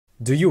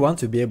Do you want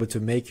to be able to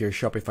make your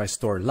Shopify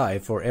store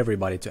live for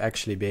everybody to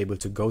actually be able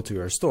to go to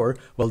your store?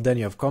 Well, then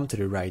you have come to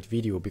the right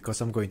video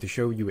because I'm going to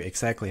show you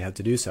exactly how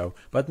to do so.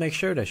 But make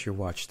sure that you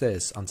watch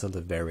this until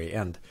the very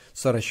end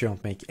so that you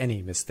don't make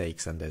any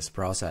mistakes in this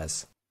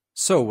process.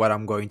 So what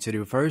I'm going to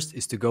do first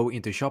is to go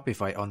into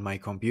Shopify on my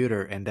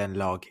computer and then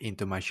log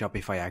into my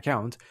Shopify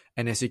account.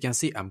 And as you can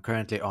see, I'm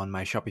currently on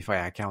my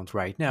Shopify account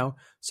right now.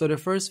 So the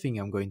first thing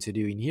I'm going to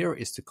do in here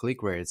is to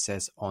click where it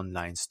says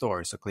online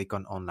store. So click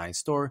on online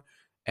store.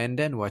 And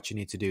then what you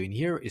need to do in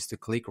here is to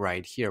click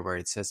right here where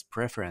it says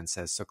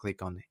preferences. So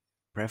click on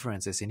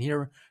preferences in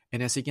here.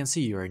 And as you can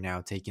see, you are now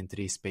taken to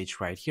this page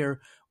right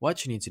here.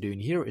 What you need to do in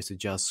here is to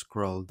just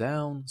scroll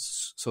down.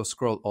 So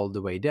scroll all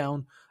the way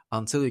down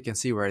until you can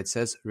see where it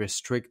says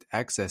restrict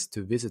access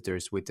to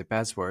visitors with the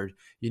password.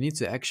 You need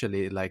to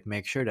actually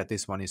make sure that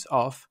this one is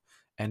off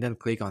and then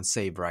click on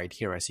save right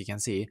here. As you can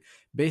see,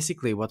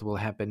 basically what will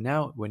happen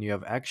now when you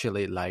have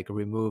actually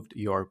removed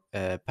your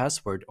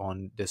password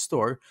on the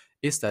store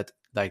is that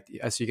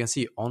as you can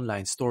see,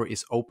 online store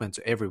is open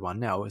to everyone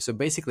now. So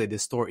basically the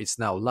store is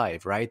now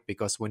live, right?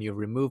 Because when you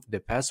remove the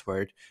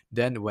password,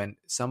 then when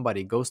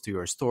somebody goes to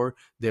your store,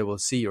 they will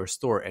see your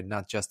store and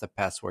not just a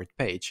password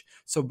page.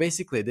 So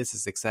basically this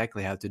is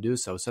exactly how to do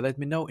so. So let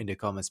me know in the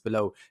comments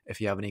below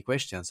if you have any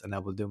questions, and I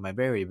will do my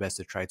very best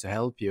to try to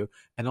help you.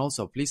 And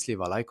also please leave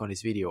a like on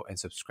this video and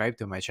subscribe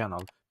to my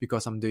channel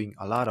because I'm doing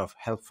a lot of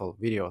helpful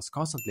videos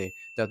constantly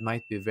that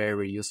might be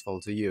very useful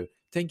to you.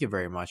 Thank you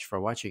very much for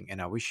watching, and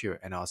I wish you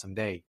an awesome day.